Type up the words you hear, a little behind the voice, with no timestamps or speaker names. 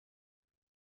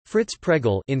Fritz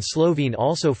Pregl, in Slovene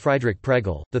also Friedrich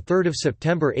Pregl, the 3rd of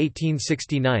September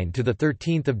 1869 to the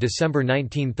 13th of December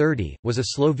 1930, was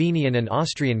a Slovenian and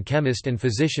Austrian chemist and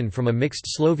physician from a mixed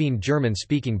Slovene-German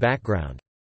speaking background.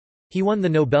 He won the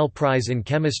Nobel Prize in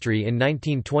Chemistry in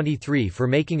 1923 for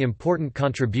making important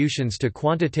contributions to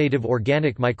quantitative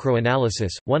organic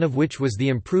microanalysis, one of which was the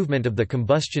improvement of the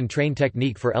combustion train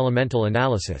technique for elemental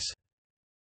analysis.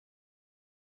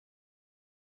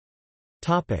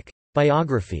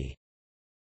 Biography.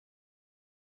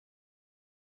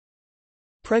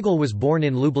 Pregl was born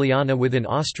in Ljubljana within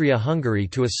Austria-Hungary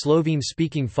to a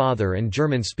Slovene-speaking father and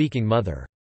German-speaking mother.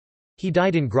 He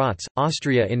died in Graz,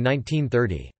 Austria in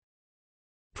 1930.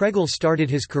 Pregl started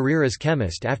his career as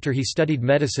chemist after he studied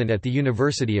medicine at the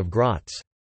University of Graz.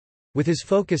 With his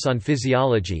focus on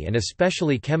physiology and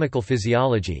especially chemical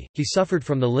physiology, he suffered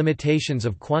from the limitations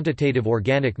of quantitative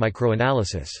organic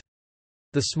microanalysis.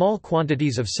 The small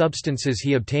quantities of substances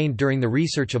he obtained during the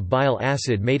research of bile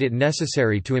acid made it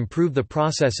necessary to improve the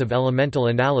process of elemental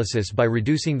analysis by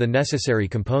reducing the necessary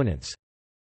components.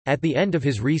 At the end of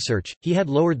his research, he had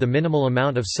lowered the minimal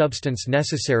amount of substance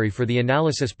necessary for the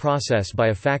analysis process by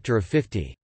a factor of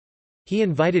 50. He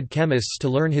invited chemists to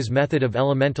learn his method of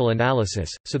elemental analysis,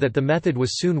 so that the method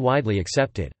was soon widely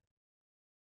accepted.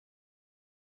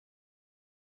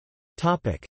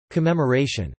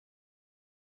 Commemoration.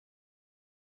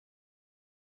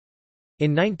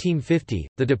 In 1950,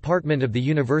 the department of the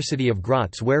University of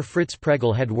Graz where Fritz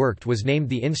Pregl had worked was named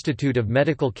the Institute of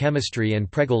Medical Chemistry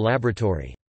and Pregl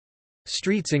Laboratory.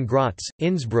 Streets in Graz,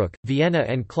 Innsbruck, Vienna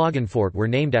and Klagenfurt were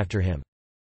named after him.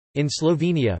 In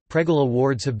Slovenia, Pregl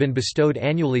Awards have been bestowed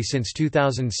annually since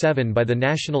 2007 by the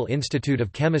National Institute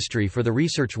of Chemistry for the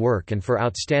research work and for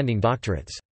outstanding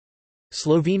doctorates.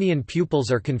 Slovenian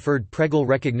pupils are conferred Pregl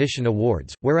Recognition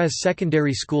Awards, whereas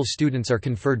secondary school students are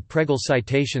conferred Pregl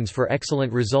citations for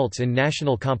excellent results in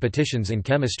national competitions in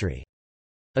chemistry.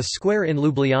 A square in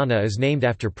Ljubljana is named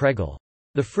after Pregl.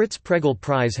 The Fritz Pregl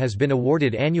Prize has been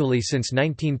awarded annually since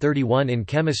 1931 in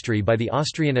chemistry by the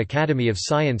Austrian Academy of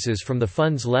Sciences from the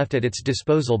funds left at its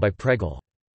disposal by Pregl.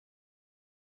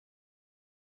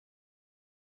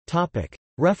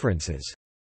 References.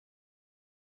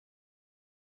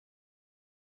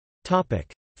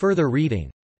 Further reading.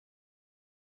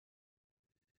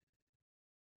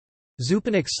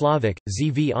 Zupanik Slavik,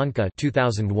 Z.V. Onka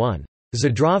 2001.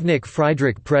 Zdravnik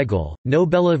Friedrich Pregl,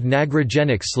 Nobelov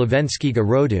nagrajenik Slovenskega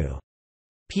rodu.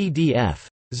 PDF.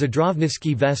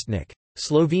 Zdravnický vestnik.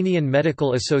 Slovenian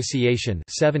Medical Association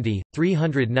 70,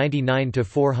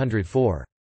 399–404.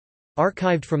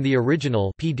 Archived from the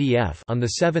original PDF on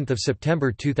 7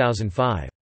 September 2005.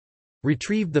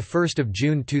 Retrieved 1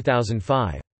 June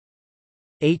 2005.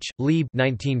 H. Lieb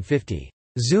 1950.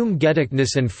 Zum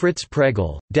Gedächtnis an Fritz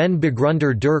Pregl, den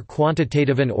Begründer der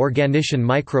quantitativen organischen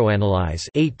Mikroanalyse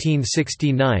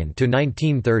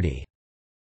 1869–1930.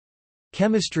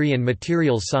 Chemistry and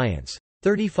Materials Science.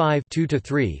 35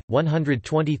 2–3,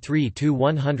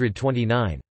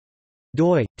 123–129.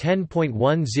 doi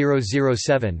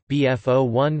 10.1007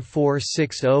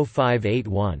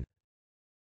 bf01460581.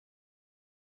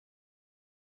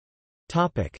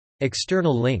 Topic: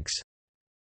 External links.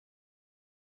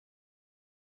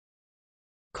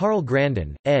 Carl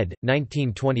Grandin, ed.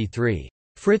 1923.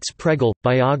 Fritz Pregl,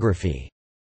 Biography.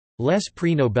 Les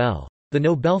Prix Nobel. The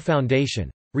Nobel Foundation.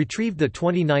 Retrieved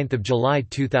 29 July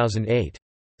 2008.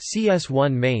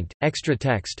 CS1 maint, extra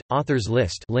text, authors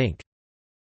list link.